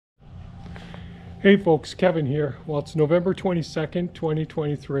Hey folks, Kevin here. Well, it's November 22nd,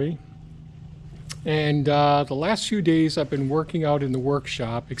 2023. And the last few days I've been working out in the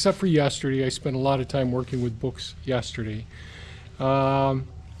workshop, except for yesterday. I spent a lot of time working with books yesterday. So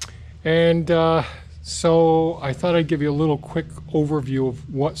I thought I'd give you a little quick overview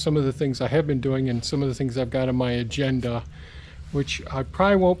of what some of the things I have been doing and some of the things I've got on my agenda, which I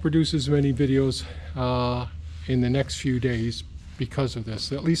probably won't produce as many videos in the next few days because of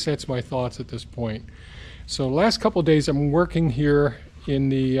this. At least that's my thoughts at this point. So the last couple of days I'm working here in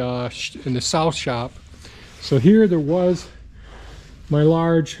the south shop. So here there was my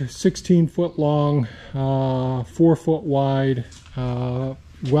large 16-foot long, 4-foot wide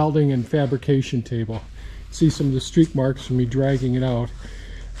welding and fabrication table. See some of the streak marks from me dragging it out.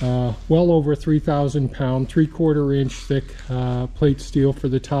 Well over 3,000 pound, 3/4 inch thick plate steel for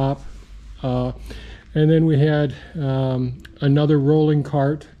the top. And then we had another rolling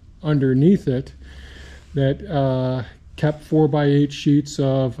cart underneath it that kept 4x8 sheets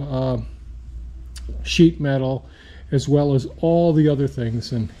of sheet metal, as well as all the other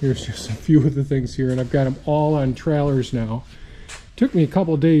things. And here's just a few of the things here, and I've got them all on trailers now. Took me a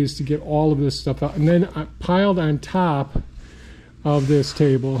couple of days to get all of this stuff out, and then I piled on top of this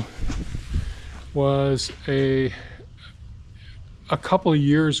table was a couple of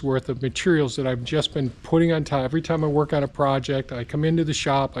years worth of materials that I've just been putting on top. Every time I work on a project, I come into the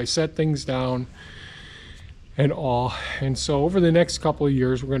shop, I set things down and all. And so over the next couple of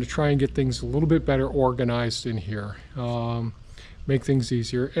years, we're going to try and get things a little bit better organized in here, make things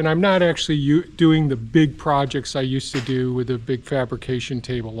easier. And I'm not actually doing the big projects I used to do with a big fabrication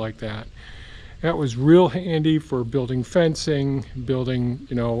table like that. That was real handy for building fencing, building,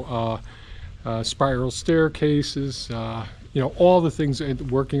 spiral staircases, all the things,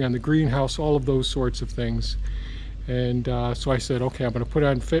 working on the greenhouse, all of those sorts of things. And so I said, okay, I'm going to put it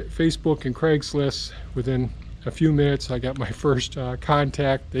on Facebook and Craigslist. Within a few minutes, I got my first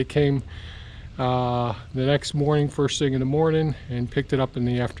contact. They came the next morning, first thing in the morning, and picked it up in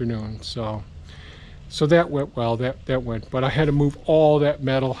the afternoon. So that went well, that went. But I had to move all that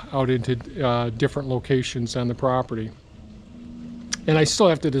metal out into different locations on the property. And I still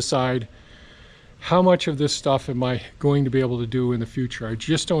have to decide how much of this stuff am I going to be able to do in the future. I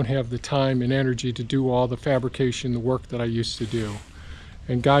just don't have the time and energy to do all the fabrication, the work that I used to do.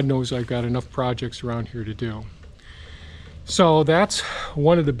 And God knows I've got enough projects around here to do. So that's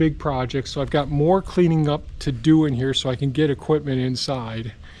one of the big projects. So I've got more cleaning up to do in here so I can get equipment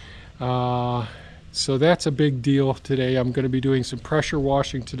inside. So that's a big deal today. I'm going to be doing some pressure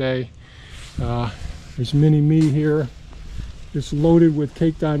washing today. There's mini me here. It's loaded with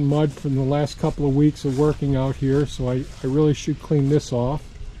caked on mud from the last couple of weeks of working out here, so I really should clean this off.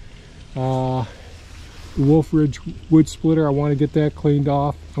 The Wolf Ridge wood splitter, I want to get that cleaned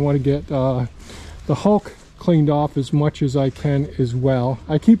off. I want to get the Hulk cleaned off as much as I can as well.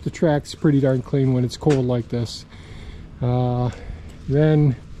 I keep the tracks pretty darn clean when it's cold like this.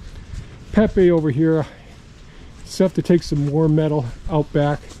 Then Pepe over here, still have to take some more metal out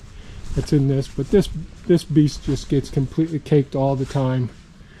back that's in this, but this beast just gets completely caked all the time.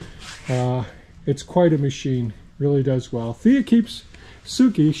 It's quite a machine, really does well. Thea keeps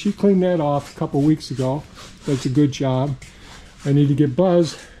Suki, she cleaned that off a couple weeks ago, does a good job. I need to get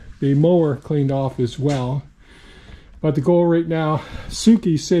Buzz, the mower, cleaned off as well. But the goal right now,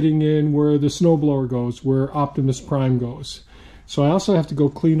 Suki's sitting in where the snowblower goes, where Optimus Prime goes. So I also have to go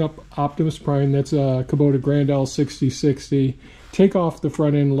clean up Optimus Prime. That's a Kubota Grandel 6060. Take off the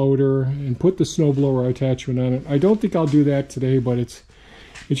front end loader and put the snowblower attachment on it. I don't think I'll do that today, but it's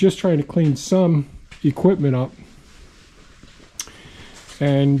just trying to clean some equipment up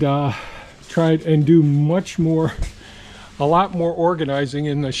and try and do a lot more organizing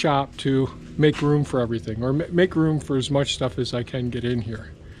in the shop to make room for everything, or make room for as much stuff as I can get in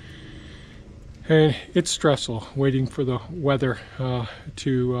here. And it's stressful waiting for the weather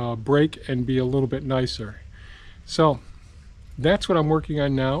to break and be a little bit nicer. So that's what I'm working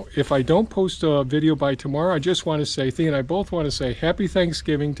on now. If I don't post a video by tomorrow, I just want to say, Thea and I both want to say Happy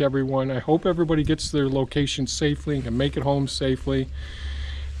Thanksgiving to everyone. I hope everybody gets to their location safely and can make it home safely.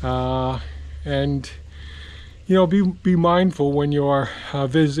 And be mindful when you are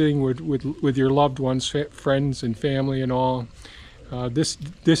visiting with your loved ones, friends and family and all. This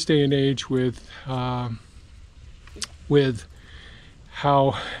day and age with how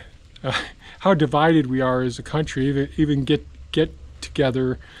divided we are as a country, even get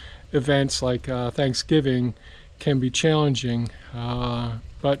together events like Thanksgiving can be challenging.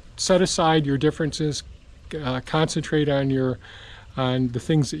 But set aside your differences, concentrate on the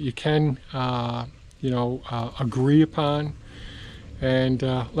things that you can agree upon, and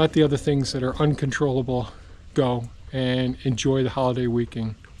let the other things that are uncontrollable go, and enjoy the holiday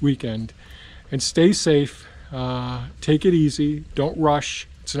weekend. And stay safe. Take it easy. Don't rush.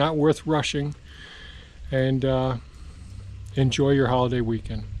 It's not worth rushing. And enjoy your holiday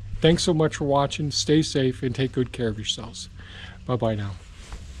weekend. Thanks so much for watching. Stay safe and take good care of yourselves. Bye-bye now.